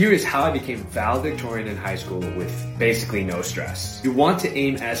Here is how I became valedictorian in high school with basically no stress. You want to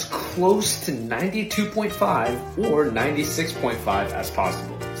aim as close to 92.5 or 96.5 as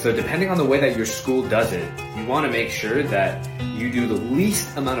possible. So depending on the way that your school does it, you want to make sure that you do the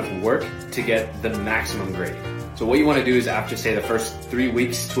least amount of work to get the maximum grade. So what you want to do is after, say, the first 3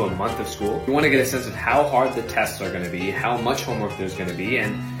 weeks to a month of school, you want to get a sense of how hard the tests are going to be, how much homework there's going to be,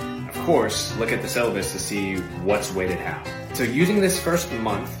 and of course, look at the syllabus to see what's weighted how. So using this first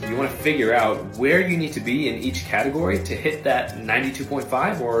month, you want to figure out where you need to be in each category to hit that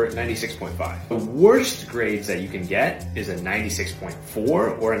 92.5 or 96.5. The worst grades that you can get is a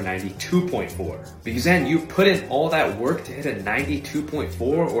 96.4 or a 92.4. Because then you put in all that work to hit a 92.4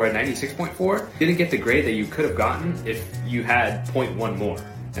 or a 96.4, didn't get the grade that you could have gotten if you had 0.1 more.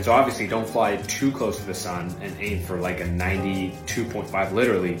 And so obviously don't fly too close to the sun and aim for like a 92.5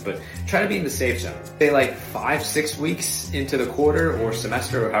 literally, but try to be in the safe zone. Say like 5-6 weeks into the quarter or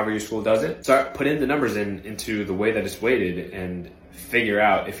semester or however your school does it, start put in the numbers into the way that it's weighted and figure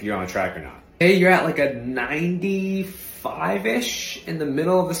out if you're on track or not. Say you're at like a 95-ish in the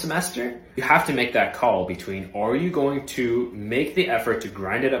middle of the semester, you have to make that call between, are you going to make the effort to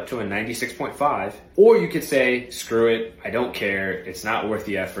grind it up to a 96.5, or you could say, screw it, I don't care, it's not worth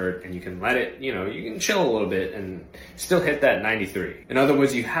the effort, and you can let it, you can chill a little bit and still hit that 93. In other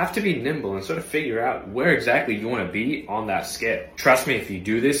words, you have to be nimble and sort of figure out where exactly you want to be on that scale. Trust me, if you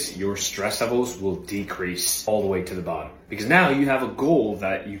do this, your stress levels will decrease all the way to the bottom, because now you have a goal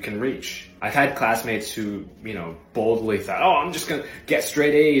that you can reach. I've had classmates who, boldly thought, oh, I'm just going to get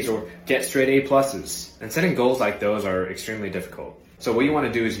straight A's or get straight A pluses. And setting goals like those are extremely difficult. So what you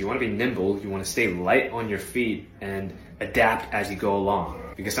want to do is you want to be nimble, you want to stay light on your feet and adapt as you go along.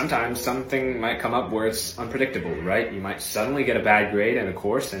 Because sometimes something might come up where it's unpredictable, right? You might suddenly get a bad grade in a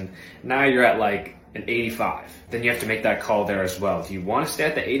course and now you're at like an 85. Then you have to make that call there as well. Do you want to stay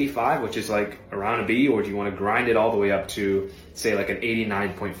at the 85, which is like around a B, or do you want to grind it all the way up to, say, like an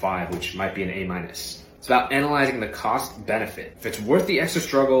 89.5, which might be an A minus? It's about analyzing the cost benefit. If it's worth the extra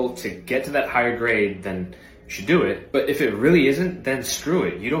struggle to get to that higher grade, then you should do it. But if it really isn't, then screw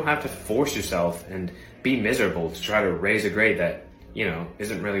it. You don't have to force yourself and be miserable to try to raise a grade that,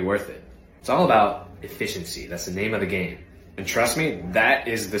 isn't really worth it. It's all about efficiency. That's the name of the game. And trust me, that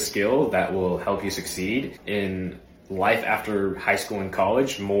is the skill that will help you succeed in life after high school and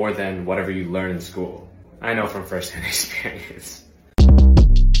college more than whatever you learn in school. I know from firsthand experience.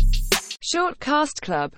 Short Cast Club